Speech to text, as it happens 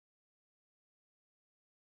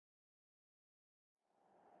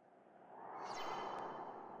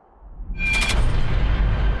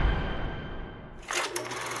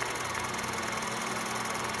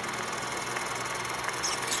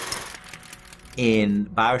In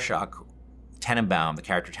Bioshock, Tenenbaum, the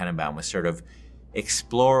character Tenenbaum, was sort of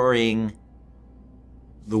exploring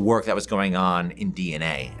the work that was going on in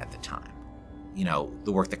DNA at the time. You know,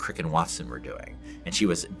 the work that Crick and Watson were doing. And she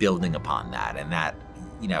was building upon that, and that,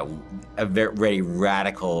 you know, a very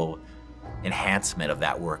radical enhancement of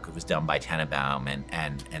that work was done by Tenenbaum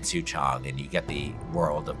and Sue Chong, and you get the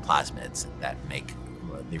world of plasmids that make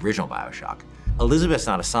the original Bioshock. Elizabeth's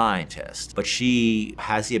not a scientist, but she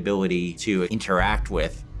has the ability to interact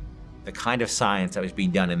with the kind of science that was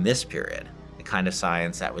being done in this period, the kind of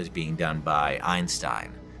science that was being done by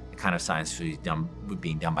Einstein, the kind of science that was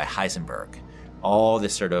being done by Heisenberg. All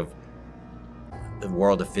this sort of the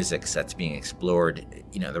world of physics that's being explored,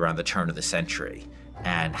 you know, around the turn of the century,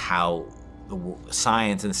 and how the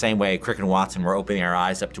science, in the same way Crick and Watson were opening our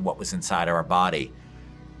eyes up to what was inside of our body,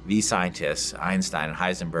 these scientists, Einstein and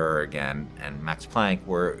Heisenberg and Max Planck,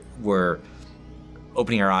 were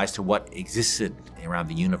opening our eyes to what existed around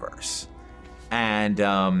the universe. And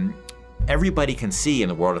everybody can see in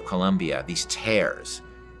the world of Columbia these tears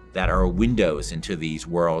that are windows into these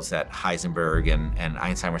worlds that Heisenberg and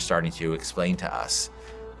Einstein were starting to explain to us.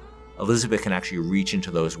 Elizabeth can actually reach into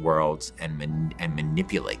those worlds and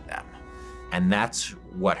manipulate them. And that's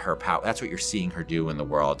what her power, that's what you're seeing her do in the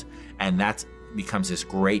world. And that becomes this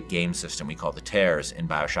great game system we call the tears in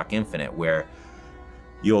Bioshock Infinite, where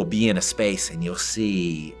you'll be in a space and you'll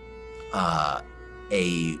see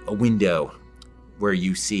a window where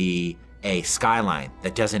you see a skyline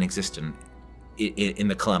that doesn't exist in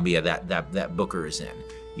the Columbia that Booker is in.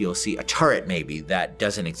 You'll see a turret maybe that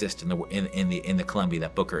doesn't exist in the Columbia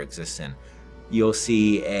that Booker exists in. You'll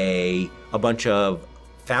see a bunch of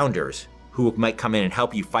founders who might come in and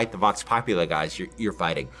help you fight the Vox Populi guys you're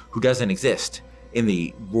fighting, who doesn't exist in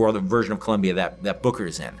the world version of Columbia that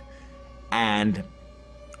Booker's in. And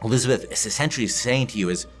Elizabeth is essentially saying to you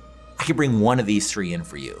is, I could bring one of these three in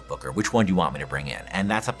for you, Booker. Which one do you want me to bring in? And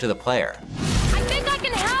that's up to the player. I think I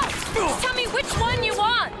can help. Just tell me which one you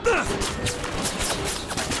want.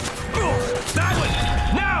 That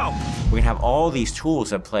one, now! We're gonna have all these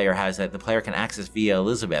tools that the player can access via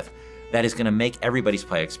Elizabeth that is gonna make everybody's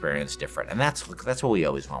play experience different. And that's what we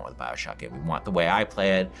always want with Bioshock. We want the way I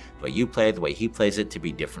play it, the way you play it, the way he plays it to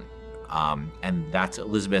be different. And that's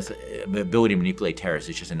Elizabeth's ability to manipulate terrorists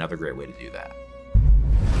is just another great way to do that.